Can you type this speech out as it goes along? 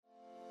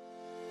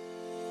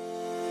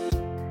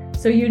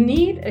So you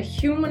need a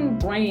human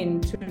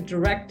brain to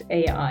direct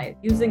AI,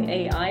 using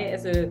AI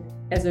as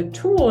a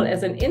tool,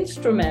 as an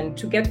instrument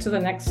to get to the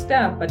next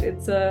step. But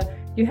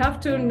you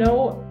have to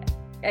know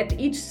at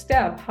each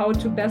step how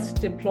to best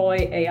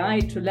deploy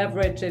AI to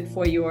leverage it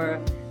for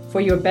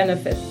your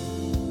benefit.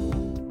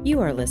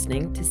 You are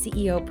listening to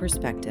CEO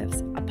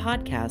Perspectives, a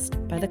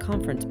podcast by the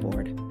Conference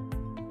Board.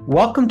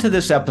 Welcome to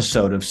this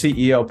episode of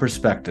CEO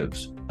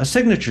Perspectives, a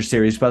signature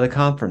series by the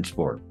Conference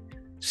Board.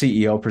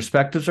 CEO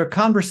Perspectives are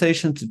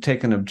conversations that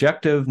take an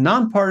objective,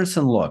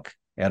 nonpartisan look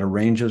at a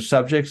range of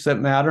subjects that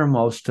matter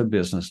most to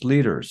business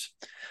leaders.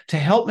 To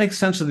help make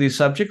sense of these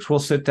subjects, we'll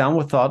sit down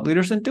with thought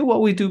leaders and do what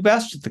we do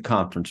best at the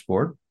Conference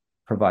Board,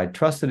 provide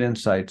trusted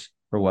insights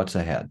for what's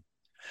ahead.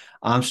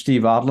 I'm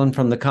Steve Odland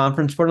from the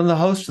Conference Board and the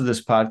host of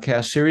this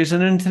podcast series.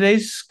 And in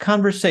today's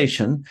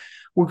conversation,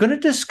 we're going to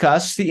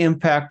discuss the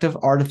impact of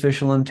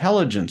artificial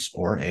intelligence,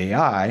 or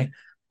AI,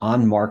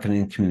 on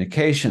marketing and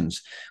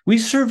communications. We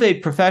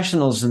surveyed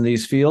professionals in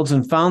these fields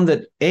and found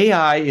that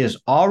AI is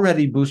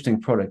already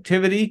boosting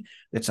productivity,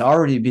 it's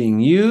already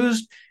being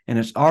used, and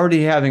it's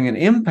already having an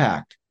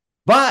impact.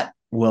 But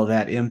will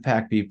that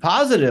impact be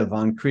positive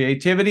on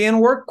creativity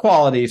and work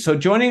quality? So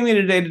joining me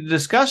today to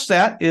discuss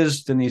that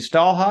is Denise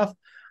Dahlhoff,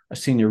 a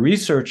senior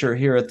researcher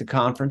here at the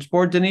Conference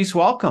Board. Denise,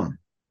 welcome.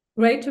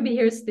 Great to be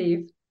here,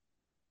 Steve.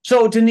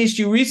 So, Denise,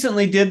 you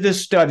recently did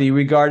this study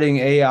regarding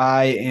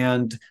AI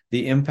and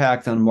the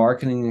impact on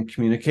marketing and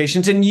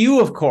communications. And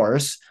you, of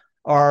course,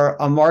 are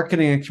a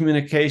marketing and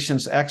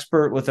communications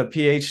expert with a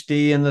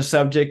PhD in the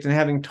subject and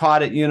having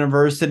taught at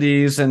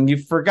universities, and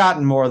you've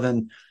forgotten more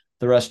than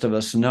the rest of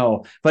us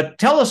know. But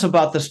tell us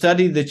about the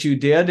study that you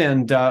did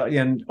and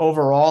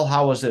overall,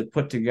 how was it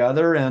put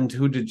together and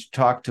who did you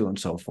talk to and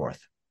so forth?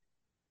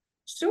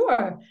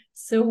 Sure.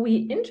 So we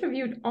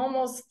interviewed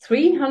almost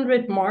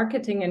 300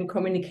 marketing and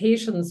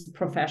communications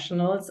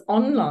professionals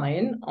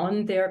online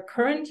on their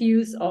current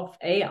use of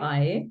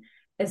AI,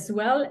 as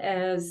well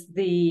as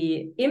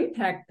the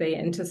impact they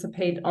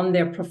anticipate on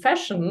their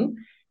profession,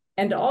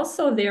 and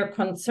also their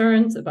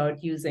concerns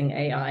about using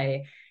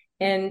AI.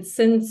 And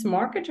since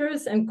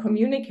marketers and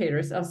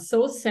communicators are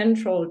so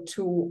central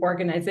to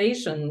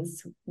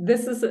organizations,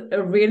 this was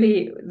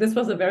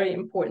a very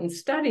important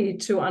study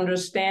to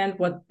understand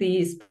what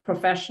these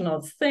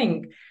professionals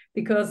think,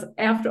 because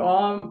after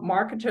all,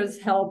 marketers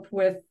help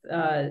with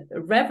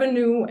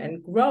revenue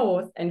and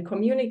growth, and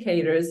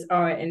communicators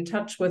are in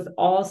touch with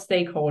all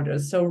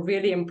stakeholders. So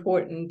really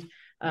important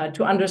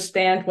to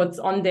understand what's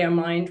on their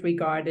mind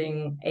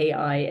regarding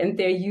AI and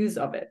their use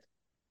of it.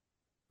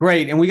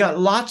 Great. And we got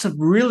lots of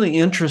really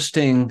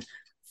interesting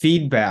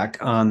feedback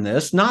on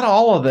this. Not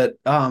all of it,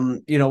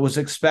 was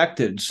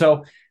expected.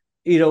 So,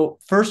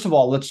 first of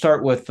all, let's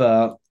start with,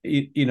 the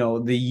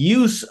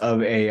use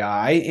of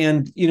AI.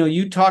 And,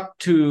 you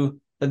talked to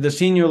the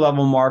senior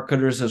level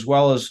marketers as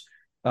well as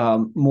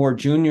more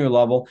junior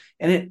level.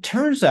 And it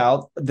turns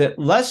out that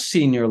less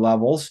senior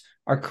levels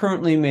are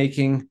currently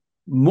making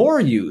more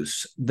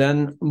use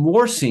than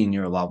more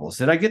senior levels.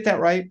 Did I get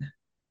that right?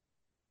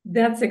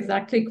 That's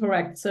exactly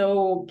correct.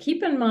 So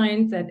keep in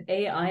mind that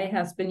AI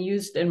has been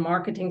used in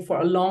marketing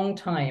for a long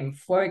time.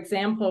 For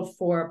example,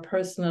 for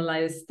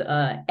personalized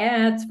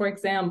ads, for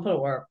example,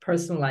 or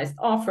personalized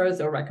offers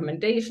or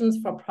recommendations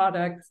for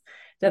products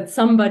that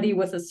somebody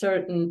with a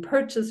certain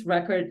purchase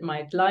record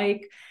might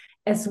like,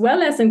 as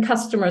well as in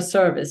customer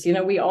service.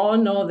 We all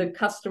know the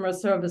customer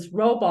service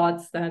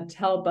robots that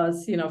help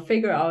us,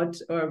 figure out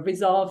or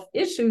resolve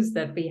issues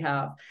that we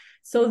have.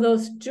 So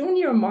those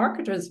junior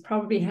marketers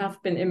probably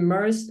have been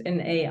immersed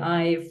in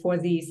AI for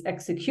these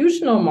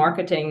executional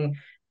marketing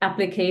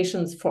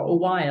applications for a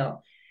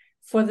while.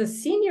 For the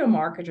senior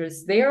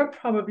marketers, they're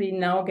probably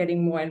now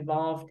getting more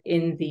involved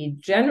in the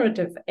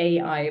generative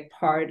AI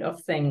part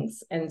of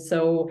things. And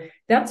so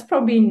that's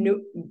probably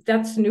new.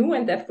 That's new,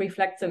 and that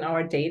reflects in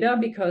our data,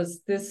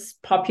 because this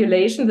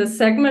population, this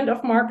segment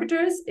of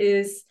marketers,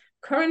 is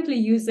currently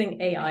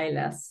using AI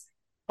less.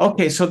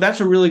 Okay, so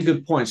that's a really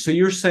good point. So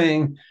you're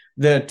saying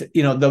that,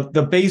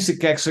 the basic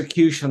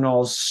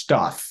executional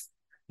stuff,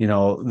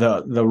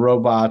 the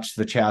robots,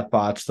 the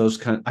chatbots, those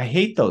I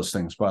hate those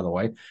things, by the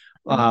way.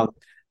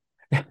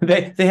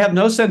 They have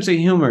no sense of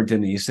humor,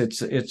 Denise.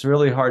 It's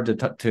really hard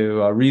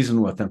to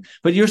reason with them.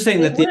 But you're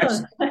saying that they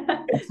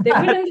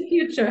will in the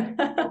future.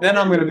 Then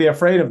I'm going to be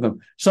afraid of them.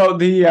 So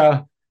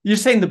you're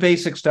saying the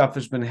basic stuff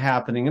has been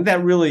happening, and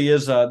that really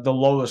is the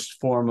lowest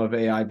form of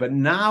AI. But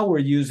now we're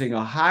using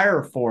a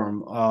higher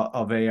form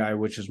of AI,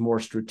 which is more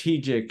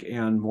strategic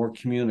and more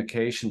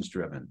communications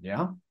driven.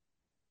 Yeah?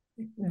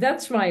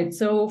 That's right.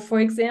 So, for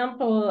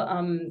example,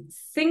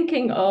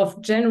 thinking of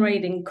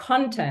generating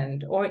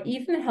content or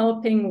even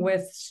helping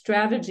with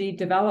strategy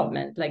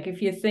development. Like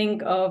if you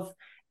think of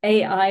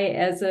AI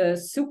as a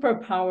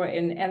superpower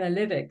in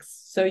analytics.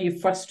 So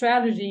for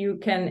strategy, you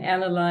can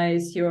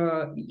analyze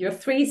your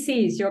 3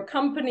 C's, your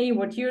company,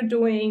 what you're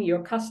doing,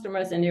 your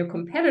customers, and your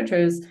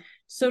competitors,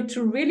 So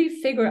to really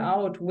figure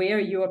out where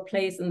your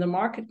place in the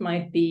market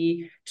might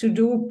be, to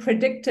do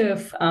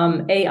predictive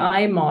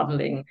AI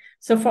modeling.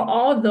 So for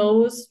all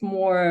those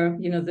more,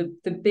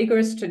 the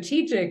bigger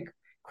strategic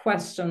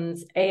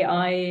questions,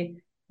 AI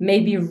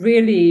may be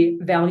really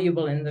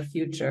valuable in the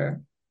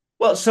future.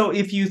 Well, so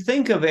if you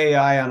think of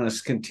AI on a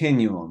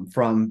continuum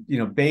from,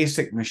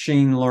 basic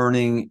machine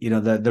learning,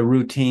 the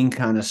routine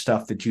kind of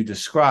stuff that you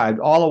described,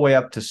 all the way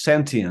up to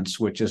sentience,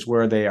 which is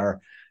where they are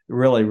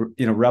really,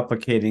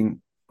 replicating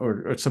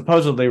or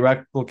supposedly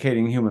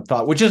replicating human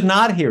thought, which is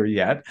not here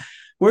yet.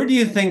 Where do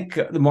you think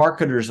the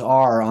marketers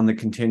are on the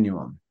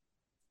continuum?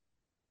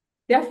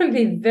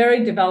 Definitely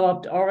very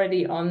developed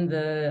already on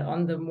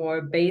the more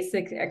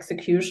basic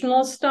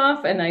executional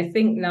stuff, and I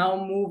think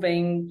now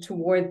moving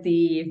toward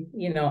the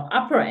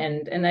upper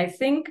end. And I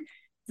think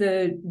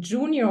the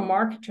junior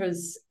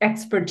marketers'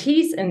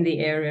 expertise in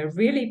the area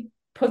really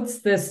puts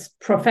this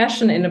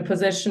profession in a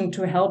position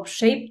to help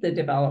shape the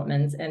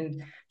developments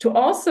and to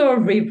also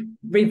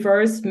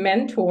reverse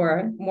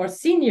mentor more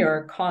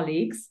senior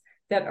colleagues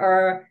that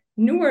are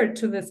newer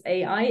to this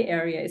AI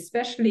area,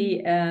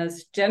 especially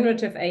as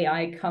generative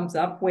AI comes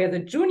up, where the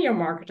junior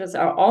marketers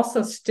are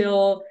also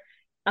still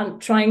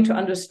trying to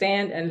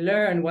understand and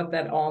learn what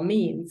that all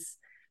means,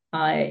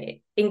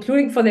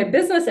 including for their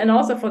business and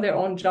also for their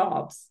own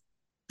jobs.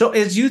 So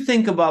as you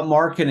think about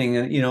marketing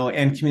and,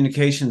 and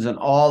communications and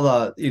all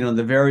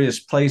the various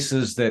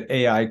places that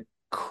AI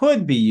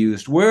could be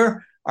used,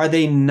 where are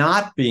they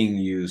not being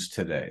used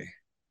today?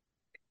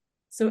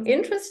 So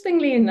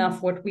interestingly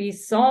enough, what we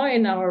saw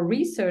in our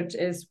research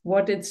is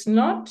what it's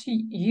not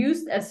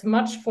used as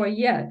much for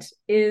yet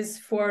is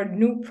for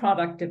new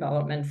product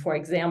development, for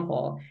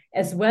example,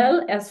 as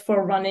well as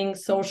for running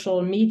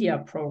social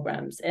media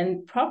programs.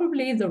 And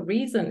probably the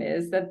reason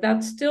is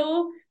that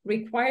still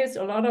requires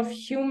a lot of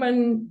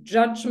human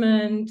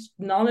judgment,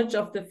 knowledge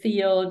of the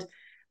field.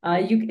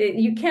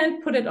 You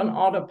can't put it on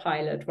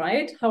autopilot,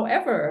 right?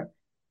 However,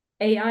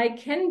 AI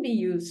can be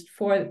used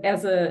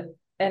as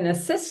an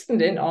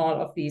assistant in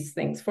all of these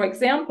things. For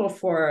example,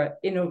 for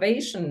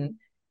innovation,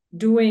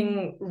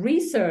 doing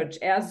research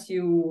as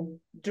you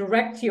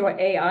direct your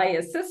AI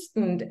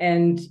assistant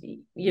and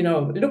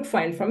look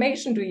for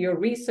information, do your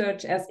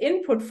research as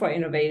input for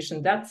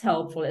innovation. That's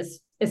helpful.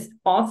 It's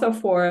also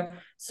for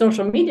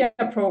social media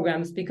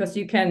programs, because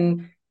you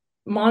can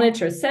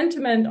monitor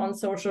sentiment on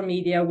social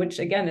media, which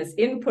again is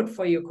input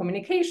for your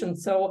communication.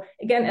 So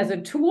again, as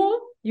a tool,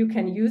 you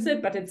can use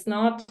it, but it's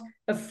not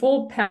a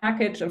full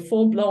package, a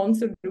full-blown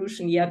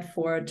solution yet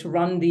to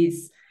run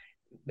these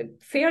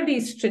fairly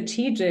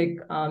strategic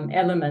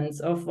elements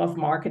of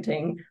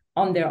marketing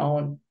on their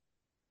own.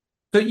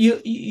 So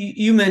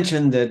you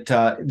mentioned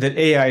that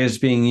AI is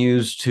being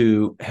used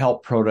to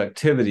help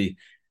productivity,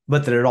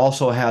 but that it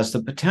also has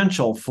the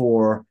potential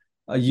for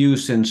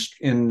use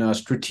in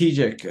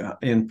strategic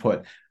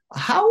input.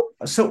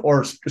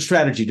 Or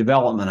strategy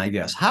development, I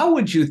guess. How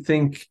would you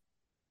think?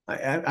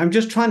 I'm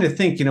just trying to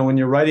think, when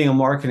you're writing a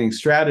marketing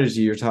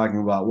strategy, you're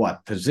talking about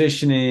what?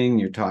 Positioning,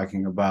 you're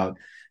talking about,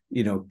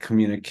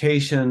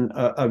 communication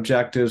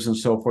objectives and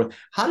so forth.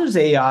 How does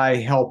AI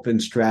help in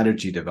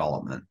strategy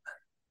development?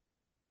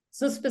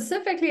 So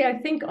specifically, I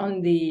think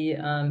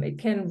it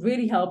can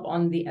really help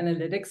on the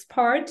analytics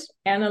part,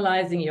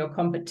 analyzing your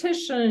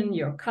competition,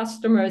 your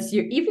customers,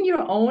 even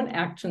your own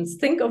actions.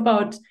 Think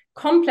about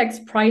complex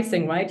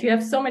pricing, right? You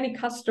have so many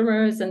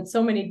customers and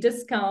so many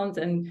discounts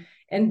and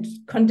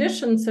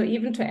conditions. So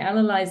even to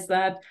analyze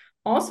that,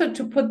 also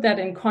to put that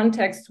in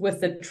context with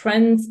the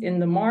trends in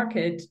the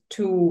market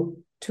to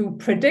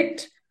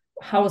predict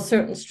how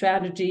certain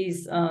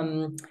strategies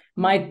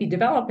might be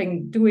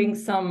developing, doing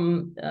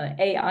some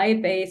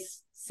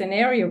AI-based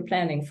scenario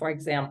planning, for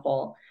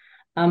example.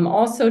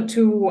 Also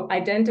to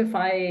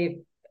identify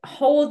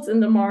holes in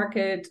the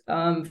market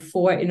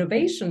for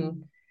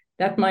innovation.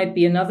 That might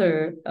be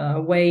another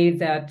way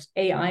that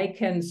AI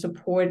can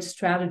support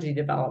strategy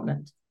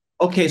development.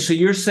 Okay, so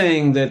you're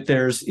saying that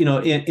there's,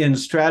 in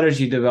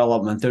strategy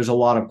development, there's a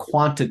lot of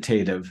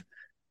quantitative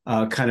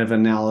kind of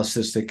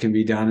analysis that can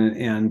be done,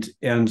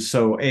 and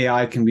so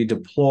AI can be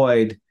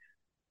deployed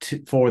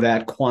for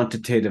that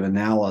quantitative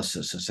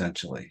analysis,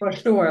 essentially.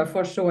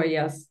 For sure,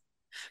 yes.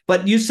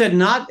 But you said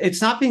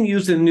it's not being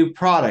used in new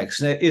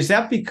products. Is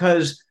that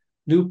because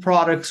new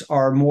products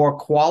are more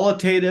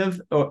qualitative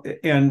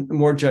and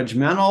more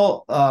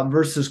judgmental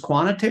versus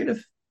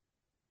quantitative?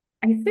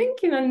 I think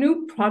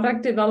new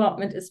product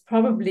development is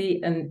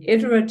probably an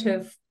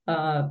iterative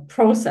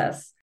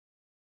process.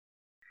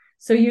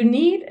 So you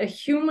need a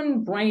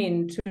human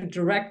brain to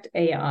direct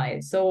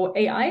AI. So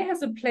AI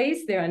has a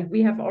place there, and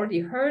we have already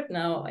heard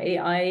now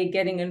AI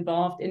getting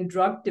involved in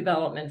drug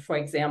development, for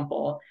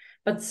example.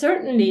 But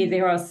certainly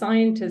there are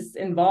scientists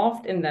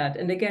involved in that.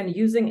 And again,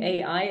 using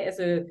AI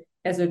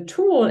as a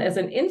tool, as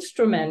an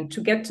instrument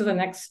to get to the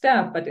next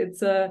step. But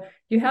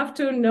you have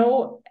to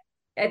know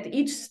at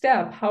each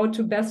step how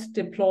to best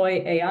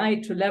deploy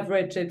AI to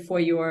leverage it for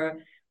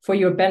your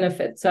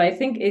benefit. So I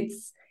think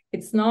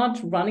it's not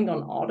running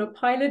on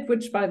autopilot,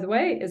 which, by the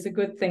way, is a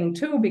good thing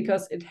too,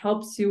 because it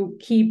helps you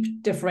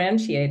keep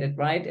differentiated,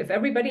 right? If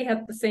everybody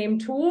had the same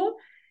tool,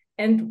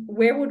 and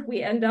where would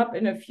we end up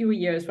in a few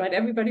years, right?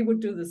 Everybody would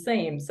do the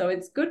same. So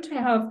it's good to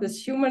have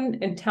this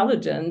human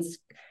intelligence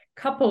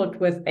coupled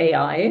with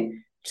AI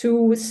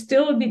to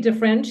still be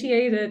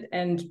differentiated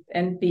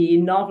and be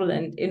novel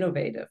and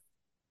innovative.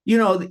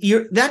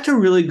 That's a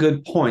really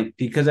good point,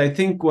 because I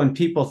think when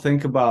people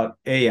think about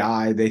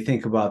AI, they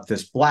think about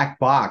this black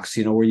box,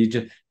 where you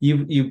just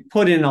you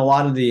put in a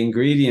lot of the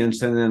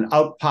ingredients and then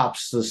out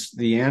pops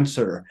the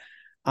answer.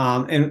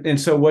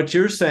 And so what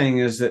you're saying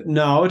is that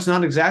no, it's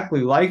not exactly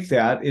like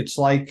that. It's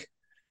like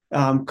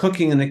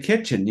cooking in the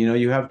kitchen.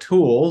 You have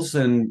tools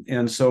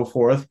and so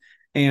forth,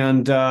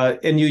 and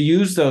you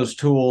use those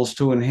tools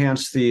to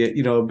enhance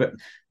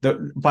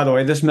by the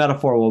way, this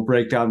metaphor will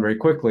break down very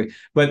quickly,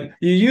 but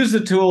you use the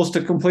tools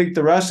to complete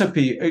the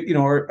recipe,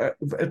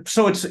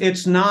 so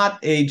it's not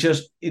a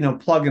just,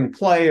 plug and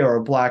play or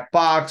a black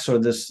box or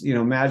this,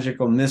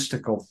 magical,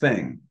 mystical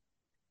thing.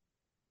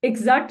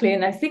 Exactly.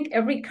 And I think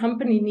every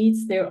company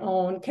needs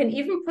can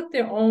even put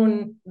their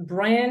own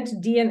brand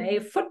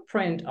DNA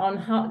footprint on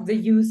how the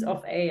use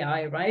of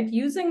AI, right?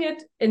 Using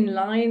it in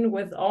line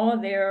with all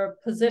their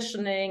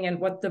positioning and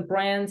what the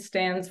brand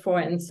stands for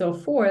and so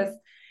forth.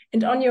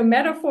 And on your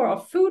metaphor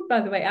of food,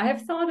 by the way, I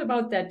have thought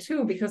about that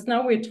too, because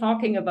now we're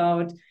talking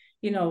about,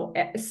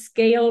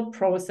 scale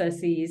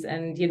processes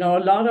and, a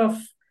lot of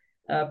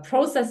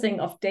processing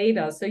of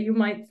data. So you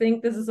might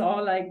think this is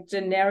all like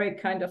generic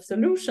kind of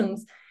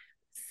solutions.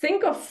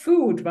 Think of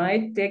food,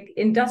 right? The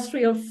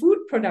industrial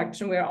food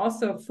production, where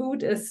also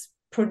food is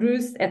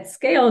produced at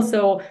scale.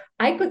 So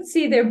I could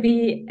see there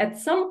be at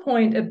some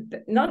point,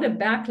 not a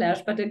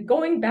backlash, but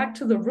going back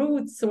to the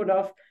roots, sort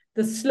of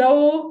the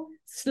slow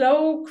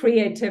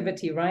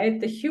creativity, right?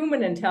 The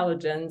human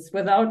intelligence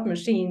without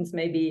machines,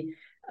 maybe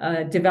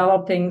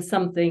developing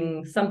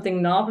something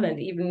novel and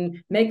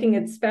even making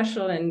it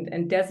special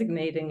and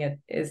designating it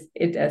as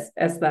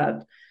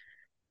that.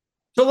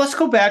 So let's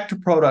go back to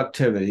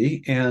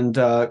productivity, and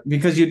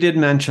because you did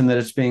mention that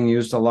it's being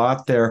used a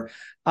lot there.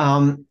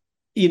 I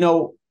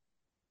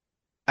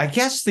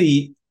guess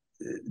the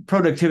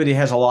productivity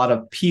has a lot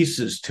of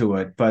pieces to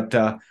it, but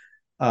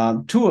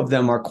two of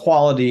them are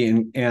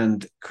quality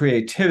and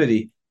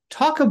creativity.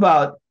 Talk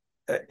about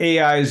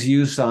AI's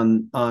use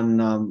on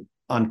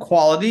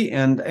quality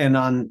and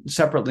on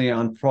separately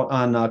on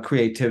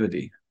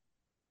creativity.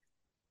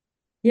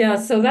 Yeah,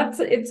 so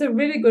it's a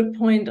really good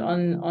point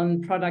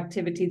on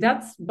productivity.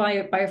 That's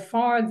by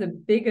far the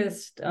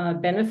biggest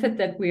benefit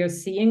that we are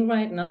seeing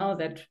right now,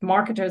 that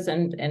marketers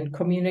and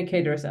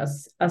communicators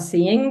are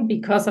seeing,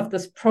 because of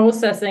this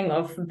processing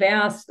of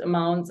vast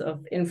amounts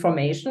of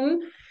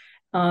information.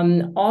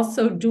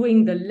 Also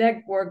doing the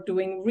legwork,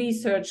 doing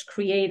research,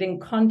 creating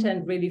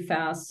content really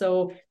fast.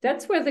 So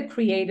that's where the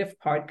creative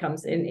part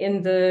comes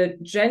in the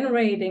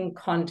generating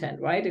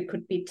content, right? It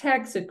could be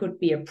text, it could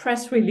be a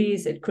press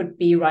release, it could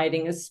be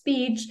writing a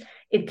speech,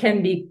 it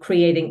can be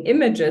creating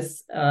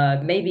images,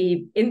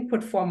 maybe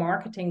input for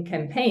marketing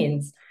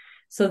campaigns.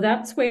 So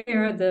that's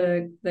where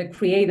the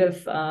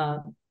creative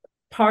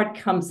part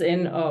comes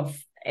in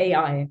of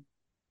AI.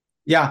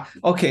 Yeah.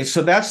 Okay.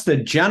 So that's the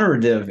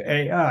generative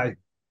AI,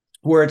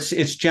 where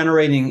it's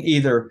generating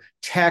either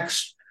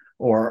text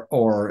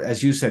or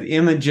as you said,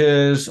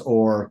 images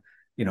or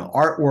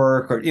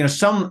artwork or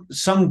some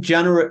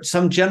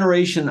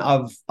generation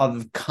of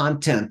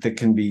content that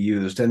can be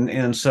used,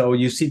 and so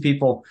you see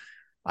people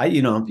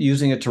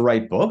using it to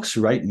write books,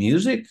 write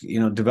music,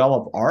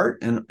 develop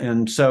art,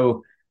 and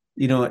so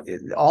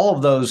all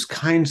of those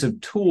kinds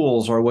of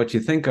tools are what you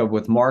think of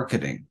with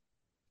marketing.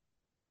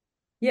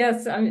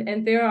 Yes,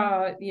 and there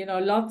are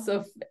lots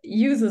of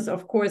uses,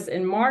 of course,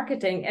 in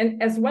marketing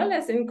and as well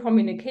as in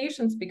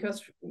communications,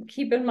 because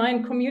keep in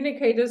mind,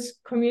 communicators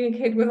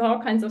communicate with all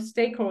kinds of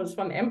stakeholders,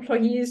 from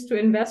employees to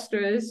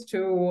investors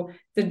to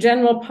the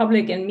general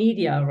public and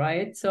media,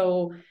 right?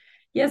 So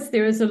yes,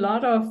 there are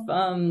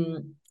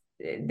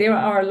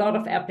a lot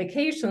of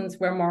applications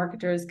where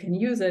marketers can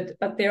use it,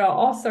 but there are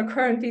also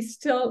currently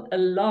still a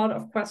lot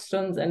of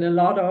questions and a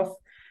lot of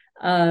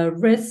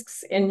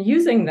risks in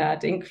using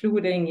that,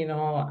 including,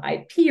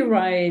 IP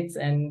rights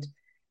and,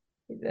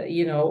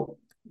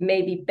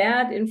 maybe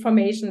bad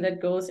information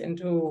that goes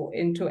into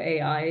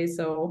AI.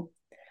 So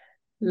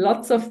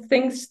lots of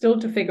things still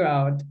to figure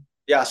out.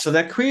 Yeah, so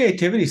that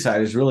creativity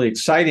side is really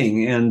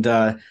exciting. And,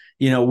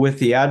 with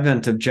the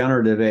advent of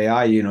generative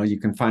AI, you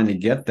can finally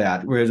get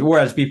that.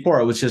 Whereas before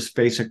it was just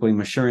basically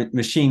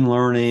machine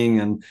learning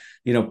and,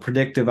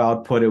 predictive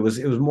output. It was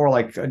more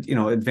like,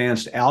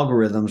 advanced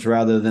algorithms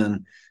rather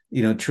than,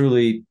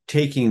 truly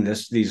taking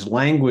these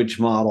language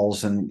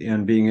models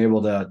and being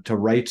able to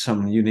write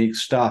some unique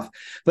stuff.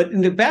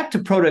 But back to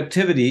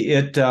productivity,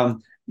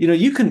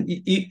 you can,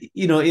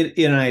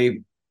 in a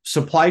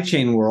supply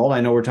chain world,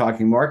 I know we're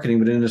talking marketing,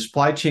 but in a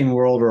supply chain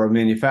world or a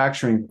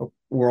manufacturing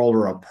world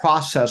or a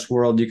process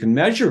world, you can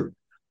measure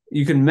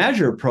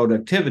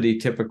productivity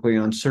typically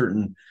on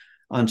certain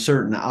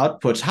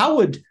outputs.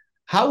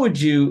 how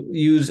would you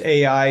use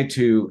AI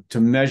to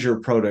measure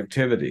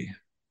productivity?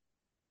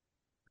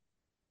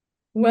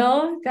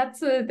 Well,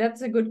 that's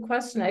a good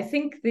question. I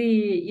think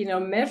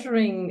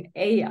measuring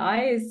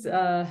AI's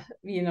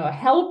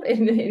help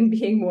in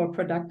being more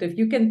productive.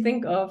 You can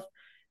think of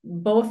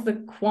both the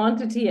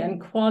quantity and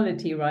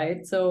quality,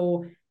 right?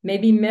 So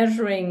maybe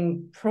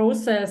measuring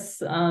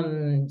process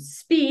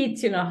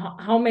speeds.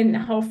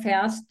 How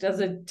fast does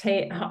it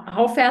take?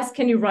 How fast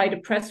can you write a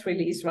press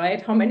release,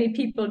 right? How many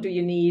people do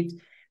you need?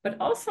 But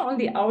also on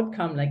the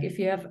outcome, like if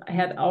you have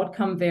had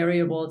outcome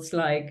variables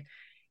like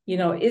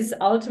is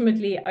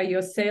ultimately, are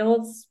your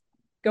sales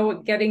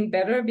getting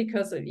better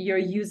because you're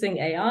using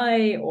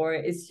AI, or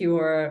is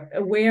your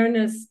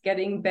awareness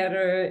getting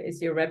better?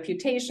 Is your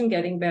reputation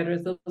getting better?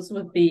 Those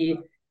would be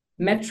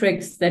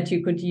metrics that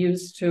you could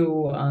use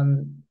to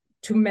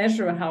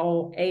measure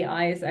how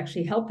AI is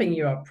actually helping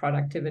your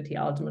productivity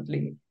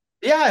ultimately.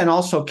 Yeah, and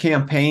also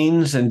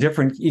campaigns and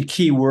different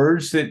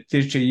keywords that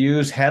you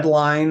use,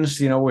 headlines.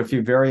 If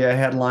you vary a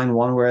headline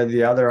one way or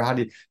the other, how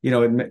do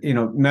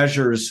it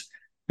measures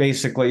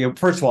basically.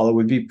 First of all, it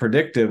would be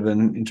predictive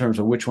in terms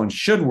of which ones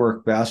should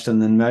work best,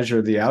 and then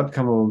measure the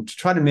outcome of them to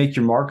try to make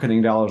your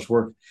marketing dollars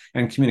work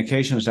and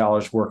communications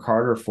dollars work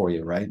harder for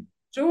you, right?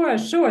 Sure.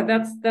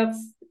 That's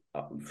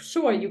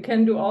sure. You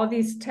can do all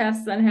these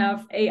tests and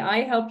have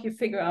AI help you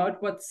figure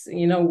out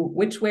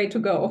which way to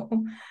go.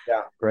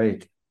 Yeah,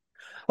 great.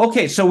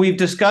 Okay, so we've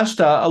discussed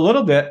a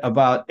little bit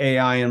about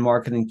AI and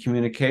marketing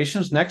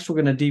communications. Next,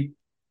 we're going to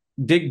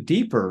dig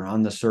deeper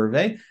on the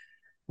survey.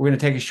 We're going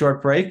to take a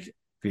short break.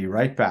 Be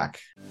right back.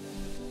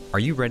 Are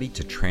you ready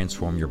to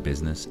transform your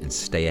business and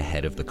stay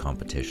ahead of the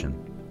competition?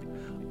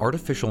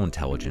 Artificial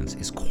intelligence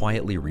is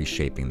quietly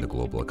reshaping the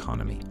global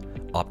economy,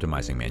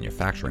 optimizing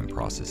manufacturing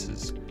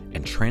processes,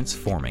 and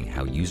transforming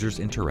how users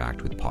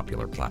interact with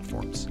popular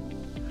platforms.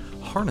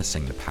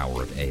 Harnessing the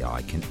power of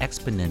AI can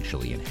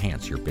exponentially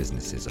enhance your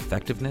business's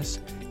effectiveness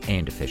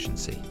and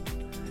efficiency.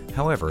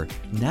 However,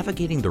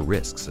 navigating the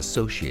risks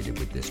associated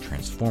with this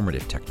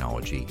transformative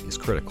technology is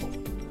critical.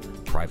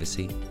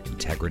 Privacy,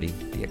 integrity,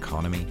 the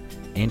economy,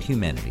 and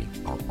humanity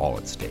are all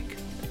at stake.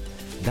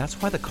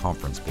 That's why the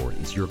Conference Board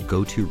is your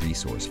go-to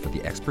resource for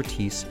the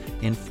expertise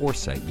and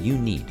foresight you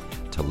need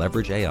to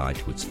leverage AI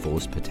to its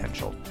fullest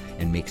potential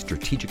and make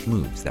strategic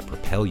moves that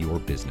propel your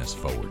business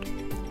forward.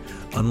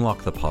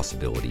 Unlock the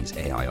possibilities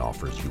AI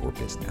offers your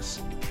business.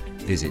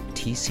 Visit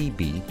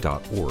tcb.org/AI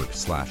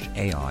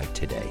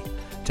today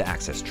to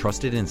access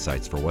trusted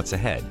insights for what's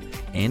ahead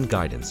and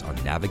guidance on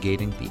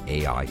navigating the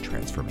AI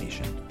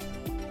transformation.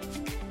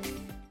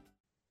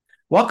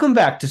 Welcome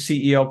back to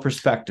CEO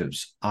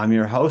Perspectives. I'm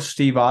your host,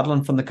 Steve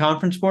Odland from the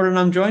Conference Board, and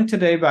I'm joined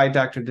today by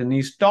Dr.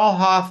 Denise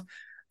Dahlhoff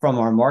from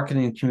our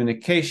Marketing and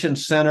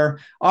Communications Center.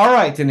 All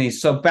right,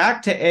 Denise, so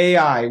back to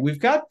AI. We've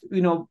got,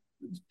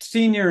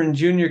 senior and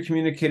junior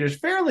communicators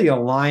fairly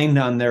aligned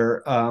on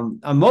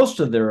most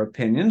of their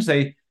opinions.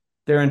 They're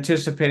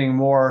anticipating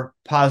more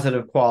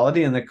positive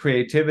quality and the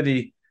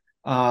creativity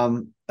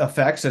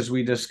effects, as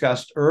we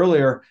discussed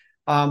earlier.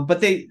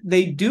 But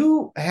they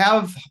do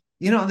have,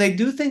 they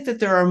do think that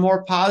there are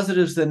more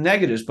positives than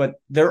negatives, but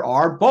there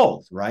are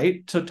both,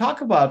 right? So talk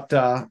about,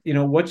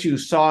 what you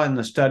saw in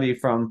the study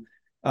from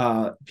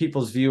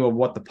people's view of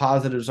what the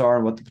positives are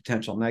and what the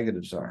potential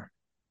negatives are.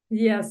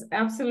 Yes,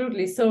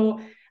 absolutely.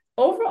 So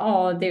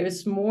overall, there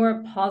is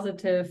more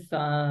positive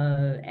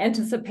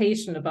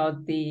anticipation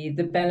about the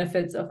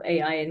benefits of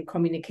AI in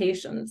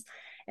communications.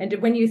 And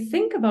when you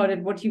think about it,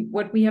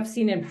 what we have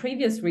seen in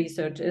previous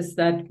research is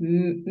that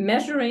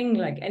measuring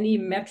like any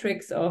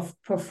metrics of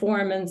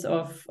performance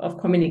of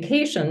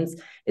communications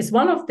is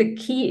one of the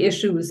key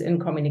issues in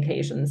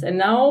communications. And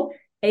now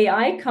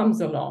AI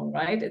comes along,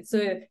 right? It's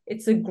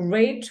a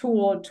great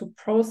tool to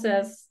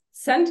process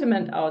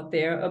sentiment out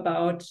there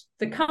about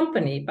the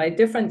company by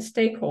different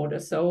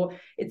stakeholders. So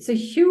it's a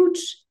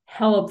huge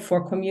help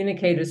for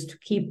communicators to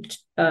keep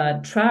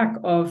track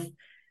of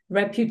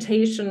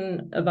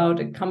reputation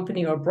about a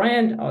company or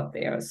brand out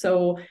there.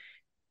 So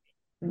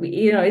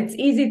it's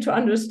easy to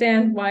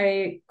understand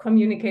why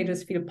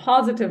communicators feel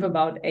positive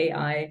about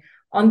AI.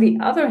 On the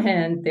other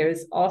hand,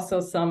 there's also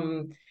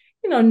some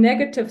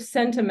negative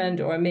sentiment,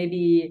 or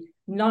maybe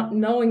not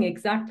knowing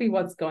exactly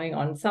what's going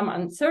on, some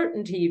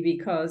uncertainty,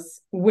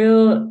 because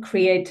will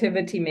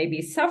creativity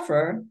maybe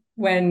suffer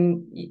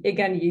when,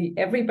 again,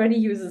 everybody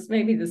uses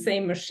maybe the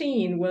same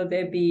machine? Will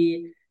there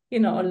be, a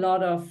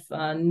lot of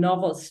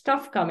novel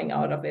stuff coming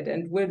out of it?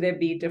 And will there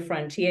be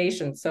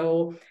differentiation?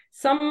 So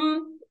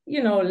some,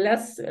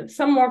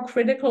 some more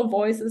critical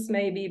voices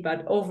maybe,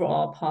 but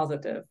overall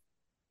positive.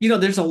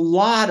 There's a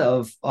lot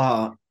of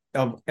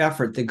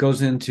effort that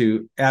goes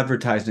into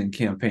advertising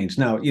campaigns.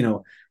 Now,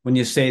 when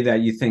you say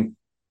that, you think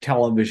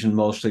television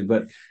mostly,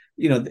 but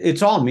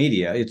it's all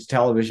media. It's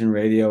television,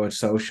 radio, it's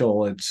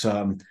social, it's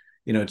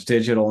it's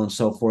digital and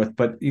so forth.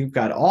 But you've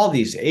got all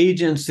these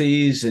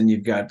agencies and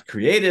you've got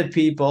creative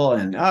people,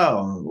 and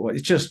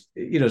it's just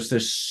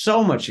there's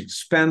so much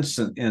expense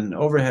and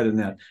overhead in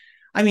that.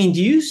 I mean,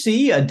 do you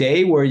see a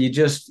day where you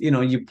just,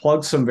 you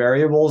plug some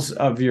variables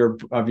of your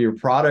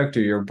product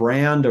or your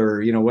brand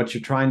or, what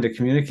you're trying to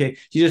communicate,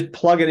 you just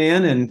plug it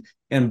in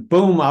and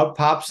boom, out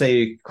pops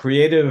a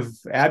creative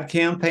ad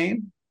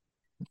campaign?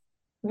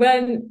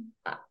 Well,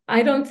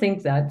 I don't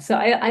think that. So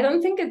I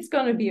don't think it's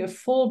going to be a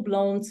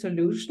full-blown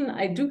solution.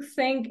 I do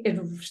think it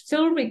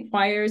still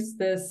requires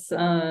this,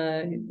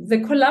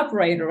 the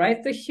collaborator,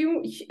 right?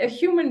 A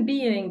human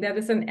being that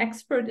is an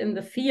expert in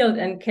the field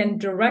and can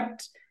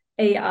direct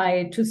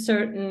AI to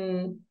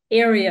certain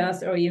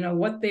areas or,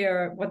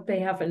 what they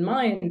have in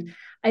mind.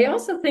 I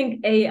also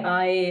think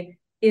AI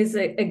is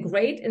a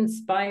great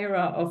inspirer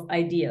of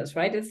ideas,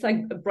 right? It's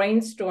like a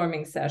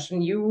brainstorming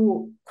session.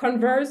 You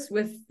converse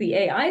with the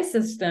AI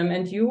system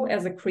and you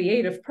as a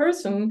creative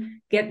person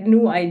get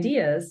new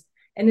ideas.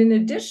 And in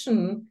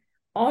addition,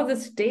 all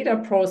this data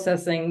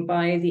processing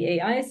by the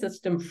AI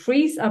system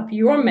frees up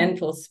your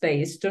mental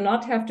space to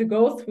not have to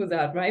go through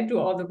that, right? Do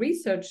all the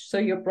research so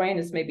your brain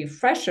is maybe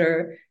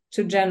fresher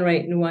to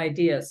generate new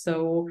ideas.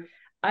 So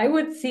I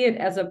would see it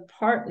as a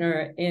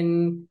partner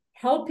in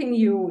helping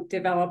you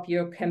develop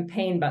your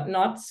campaign, but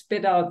not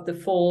spit out the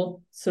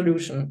full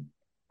solution.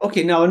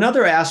 Okay, now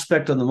another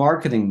aspect of the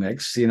marketing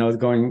mix,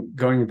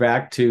 going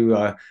back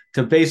to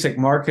basic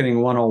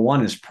marketing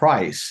 101 is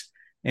price.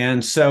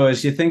 And so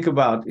as you think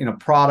about,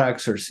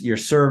 products or your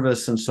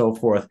service and so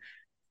forth,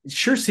 it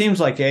sure seems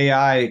like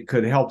AI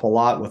could help a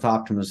lot with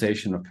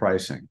optimization of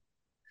pricing.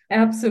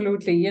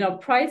 Absolutely.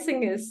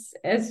 Pricing is,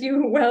 as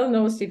you well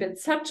know, Steve,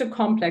 it's such a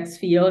complex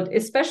field,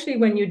 especially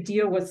when you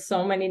deal with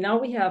so many. Now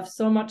we have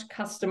so much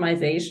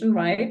customization,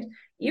 right?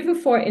 Even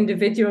for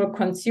individual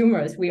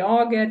consumers, we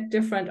all get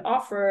different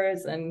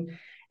offers and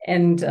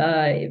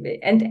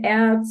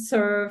ads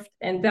served.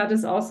 And that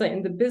is also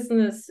in the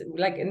business,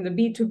 like in the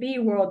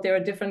B2B world, there are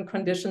different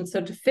conditions.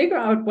 So to figure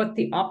out what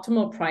the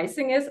optimal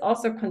pricing is,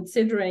 also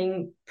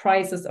considering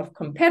prices of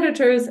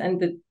competitors and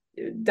the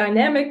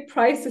dynamic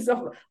prices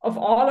of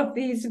all of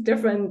these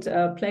different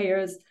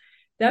players,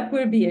 that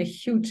will be a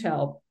huge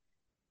help.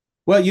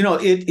 Well,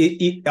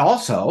 it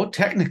also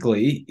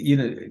technically,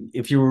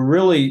 if you were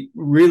really,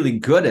 really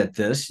good at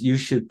this, you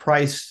should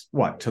price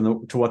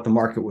to what the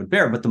market would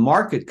bear. But the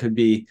market could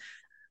be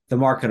the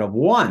market of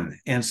one.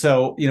 And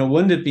so,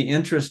 wouldn't it be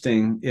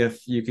interesting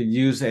if you could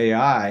use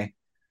AI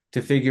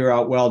to figure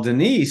out, well,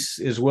 Denise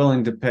is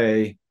willing to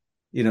pay,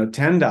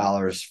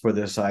 $10 for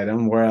this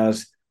item,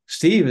 whereas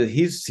Steve,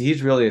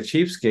 he's really a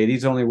cheapskate.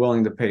 He's only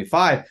willing to pay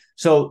 $5.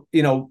 So,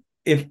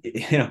 if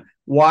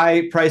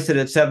why price it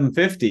at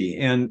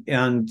 $7.50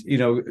 and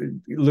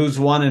lose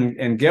one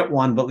and get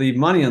one, but leave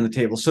money on the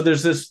table? So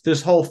there's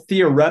this whole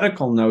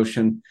theoretical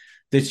notion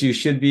that you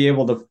should be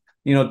able to,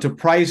 to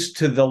price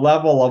to the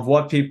level of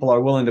what people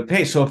are willing to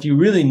pay. So if you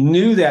really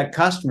knew that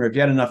customer, if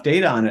you had enough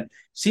data on it,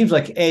 seems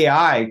like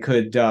AI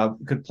could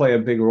play a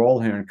big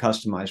role here in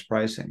customized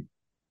pricing.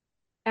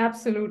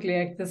 Absolutely.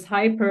 Like this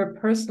hyper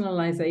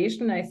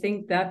personalization, I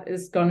think that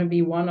is going to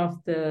be one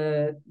of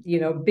the,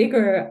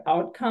 bigger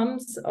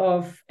outcomes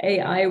of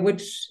AI,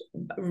 which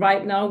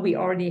right now we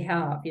already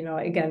have,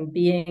 again,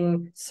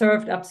 being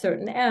served up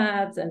certain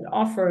ads and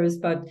offers,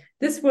 but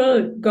this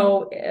will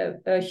go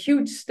a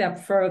huge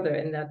step further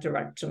in that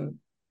direction.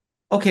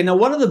 Okay. Now,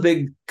 one of the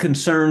big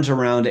concerns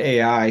around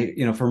AI,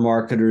 for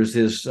marketers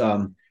is,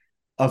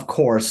 of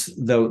course,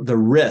 the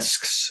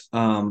risks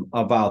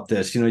about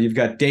this. You've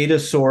got data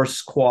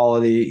source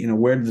quality.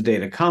 Where did the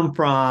data come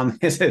from?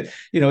 Is it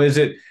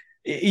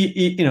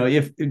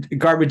if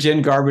garbage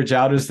in, garbage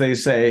out, as they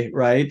say,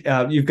 right?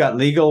 You've got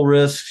legal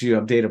risks. You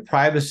have data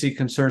privacy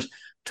concerns.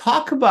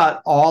 Talk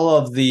about all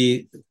of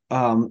the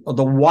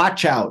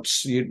watch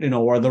outs,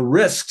 or the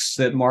risks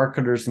that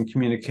marketers and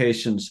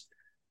communications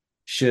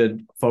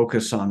should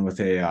focus on with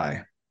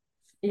AI.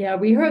 Yeah,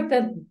 we heard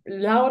that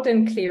loud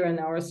and clear in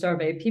our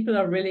survey. People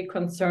are really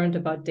concerned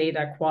about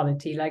data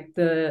quality, like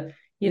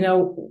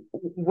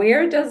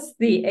where does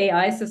the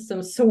AI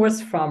system source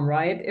from,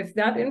 right? If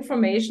that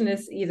information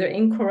is either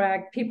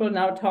incorrect, people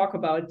now talk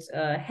about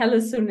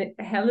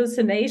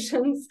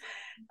hallucinations,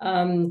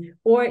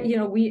 or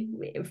we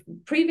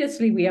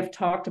previously we have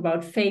talked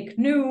about fake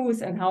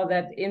news and how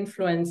that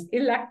influenced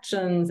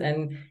elections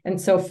and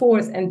so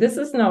forth. And this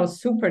is now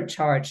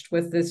supercharged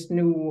with this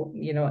new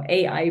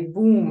AI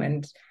boom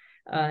and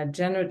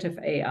generative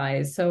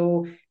AI.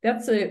 So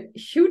that's a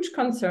huge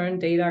concern,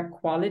 data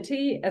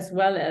quality, as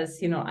well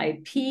as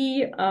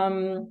IP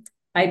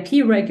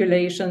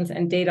regulations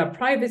and data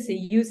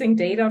privacy, using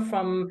data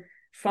from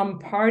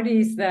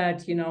parties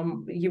that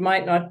you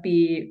might not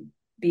be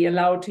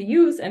allowed to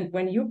use. And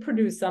when you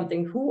produce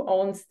something, who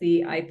owns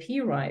the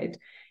IP right?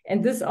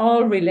 And this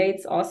all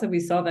relates also,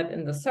 we saw that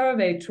in the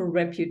survey, to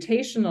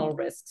reputational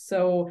risks.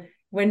 So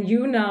when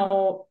you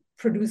now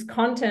produce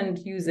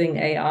content using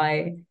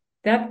AI,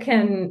 that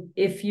can,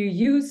 if you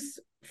use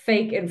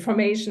fake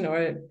information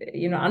or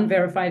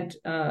unverified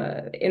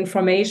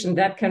information,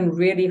 that can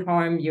really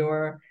harm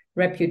your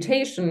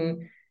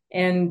reputation.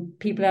 And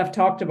people have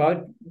talked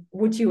about,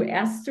 would you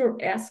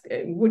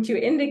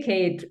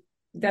indicate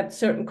that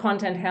certain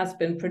content has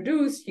been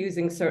produced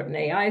using certain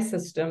AI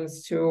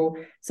systems so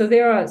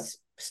there are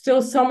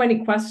still so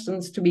many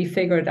questions to be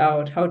figured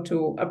out, how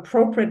to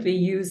appropriately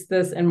use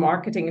this in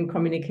marketing and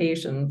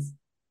communications.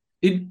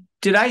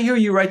 Did I hear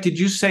you right? Did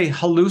you say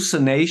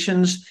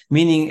hallucinations,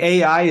 meaning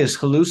AI is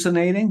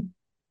hallucinating?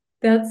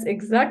 That's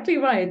exactly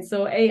right.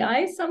 So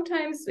AI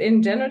sometimes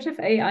in generative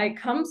AI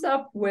comes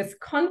up with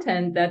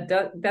content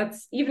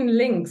that's even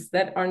links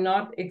that are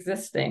not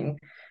existing.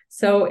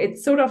 So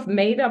it's sort of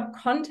made up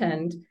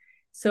content.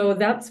 So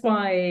that's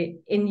why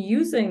in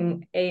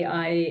using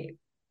AI,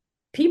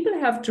 people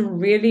have to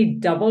really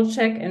double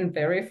check and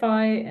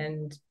verify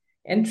and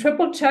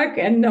triple check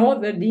and know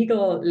the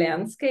legal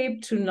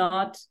landscape to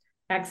not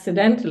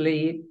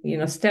accidentally,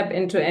 step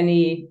into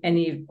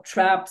any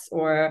traps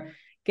or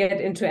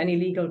get into any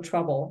legal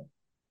trouble.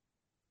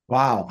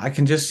 Wow, I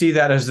can just see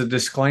that as a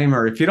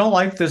disclaimer. If you don't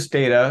like this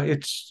data,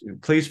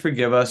 please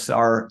forgive us.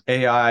 Our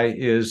AI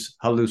is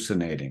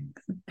hallucinating.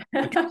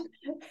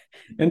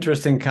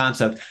 Interesting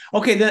concept.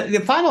 Okay, the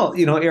final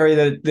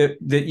area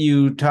that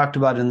you talked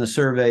about in the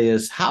survey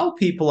is how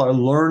people are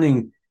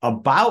learning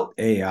about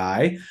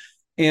AI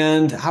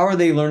and how are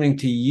they learning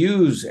to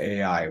use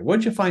AI.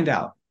 What'd you find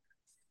out?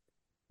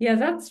 Yeah,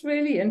 that's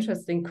really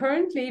interesting.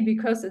 Currently,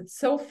 because it's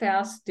so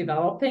fast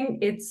developing,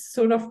 it's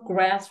sort of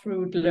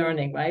grassroots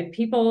learning, right?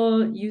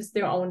 People use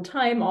their own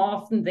time.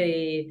 Often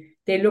they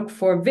look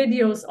for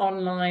videos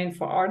online,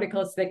 for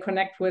articles. They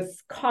connect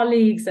with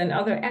colleagues and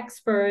other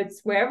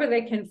experts wherever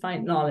they can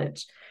find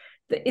knowledge.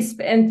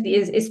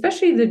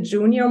 Especially the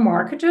junior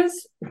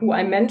marketers who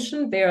I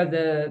mentioned, they are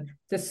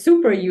the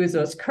super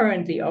users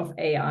currently of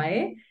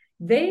AI.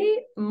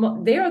 They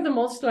are the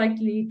most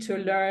likely to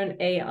learn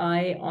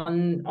AI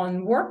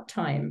on work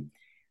time.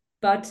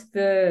 But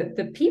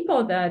the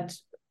people that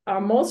are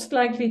most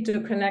likely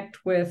to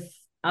connect with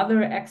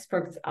other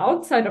experts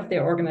outside of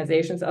their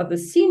organizations are the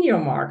senior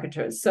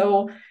marketers.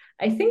 So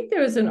I think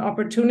there is an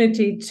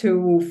opportunity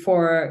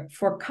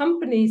for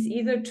companies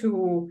either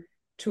to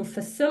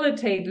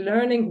facilitate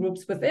learning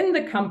groups within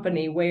the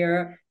company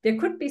where there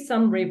could be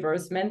some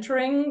reverse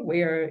mentoring,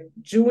 where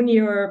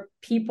junior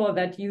people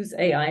that use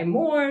AI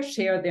more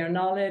share their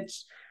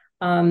knowledge.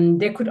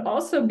 There could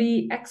also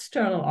be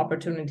external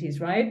opportunities,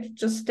 right?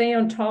 Just stay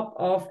on top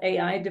of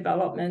AI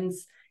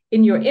developments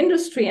in your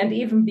industry and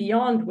even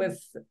beyond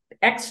with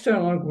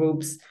external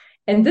groups.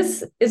 And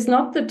this is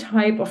not the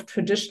type of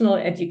traditional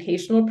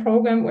educational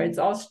program where it's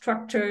all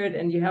structured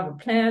and you have a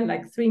plan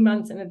like 3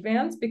 months in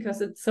advance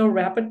because it's so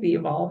rapidly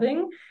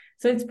evolving.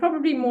 So it's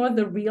probably more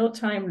the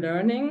real-time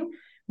learning,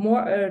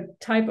 more a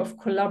type of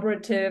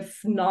collaborative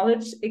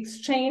knowledge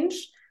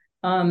exchange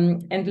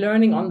and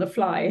learning on the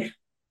fly.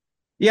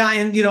 Yeah,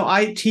 and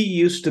IT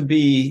used to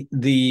be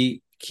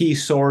the key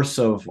source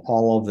of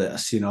all of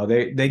this.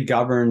 They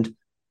governed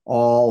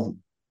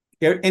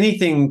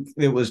anything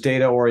that was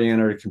data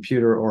oriented or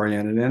computer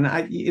oriented.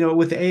 And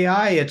with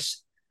AI,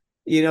 it's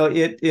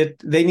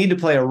they need to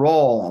play a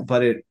role,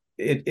 but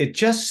it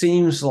just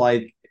seems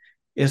like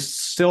it's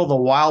still the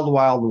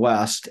wild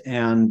west,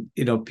 and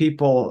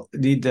people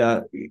need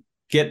to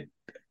get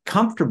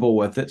comfortable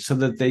with it so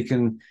that they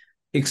can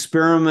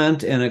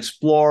experiment and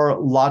explore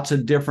lots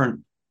of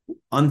different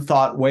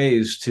unthought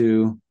ways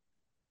to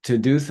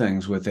do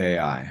things with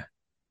AI.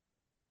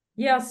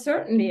 Yeah,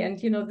 certainly. And,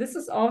 this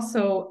is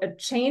also a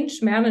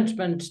change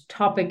management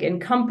topic in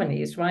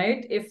companies,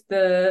 right? If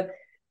the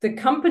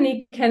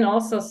company can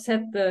also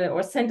send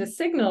a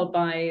signal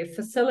by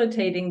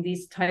facilitating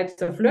these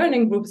types of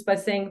learning groups by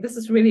saying, this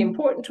is really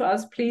important to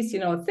us, please,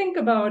 think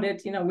about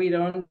it.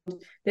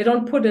 They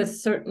don't put a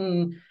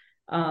certain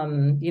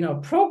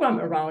program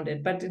around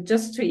it, but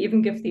just to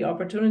even give the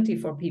opportunity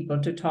for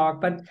people to talk.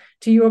 But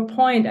to your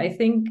point, I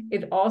think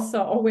it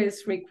also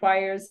always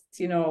requires,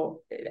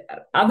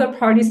 other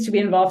parties to be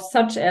involved,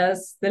 such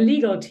as the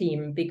legal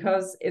team,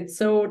 because it's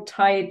so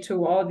tied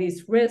to all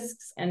these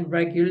risks and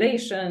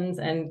regulations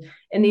and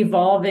an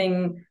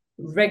evolving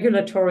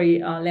regulatory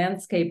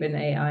landscape in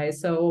AI.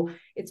 So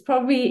it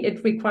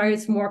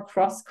requires more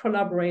cross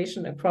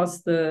collaboration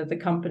across the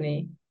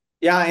company.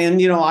 Yeah, and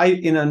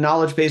in a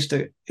knowledge-based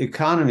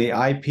economy,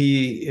 IP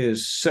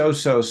is so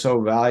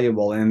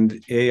valuable, and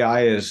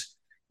AI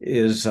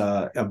is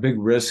a big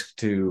risk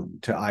to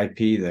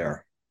IP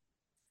there.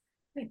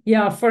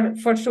 Yeah,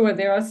 for sure.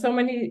 There are so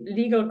many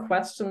legal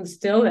questions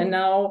still, and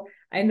now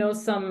I know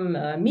some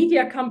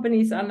media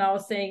companies are now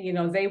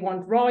saying, they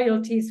want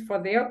royalties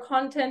for their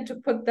content to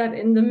put that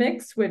in the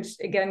mix, which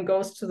again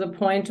goes to the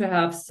point to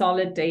have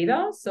solid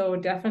data. So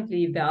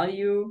definitely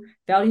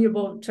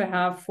valuable to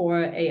have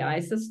for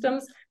AI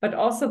systems. But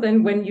also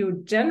then when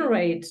you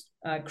generate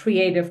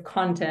creative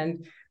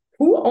content,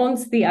 who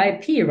owns the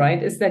IP,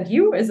 right? Is that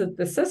you? Is it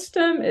the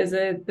system? Is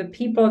it the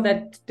people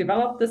that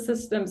develop the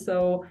system?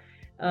 So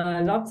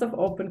lots of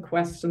open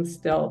questions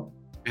still.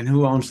 And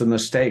who owns the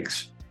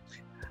mistakes?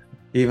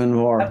 Even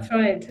more. That's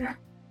right.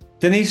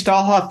 Denise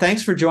Dahlhoff,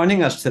 thanks for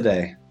joining us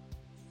today.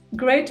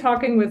 Great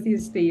talking with you,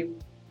 Steve.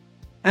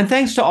 And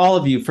thanks to all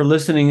of you for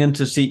listening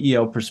into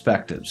CEO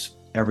Perspectives.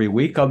 Every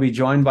week, I'll be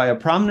joined by a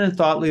prominent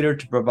thought leader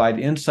to provide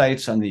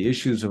insights on the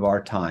issues of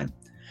our time.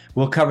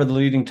 We'll cover the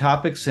leading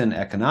topics in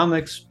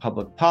economics,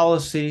 public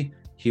policy,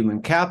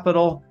 human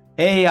capital,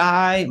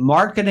 AI,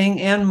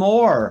 marketing, and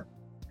more.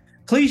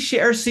 Please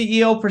share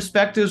CEO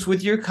perspectives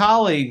with your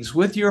colleagues,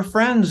 with your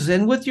friends,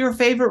 and with your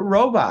favorite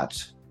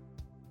robots.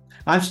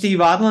 I'm Steve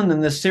Odland,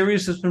 and this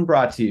series has been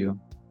brought to you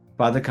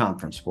by the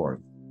Conference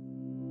Board.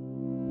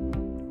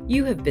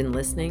 You have been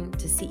listening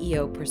to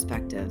CEO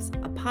Perspectives,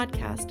 a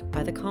podcast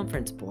by the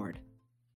Conference Board.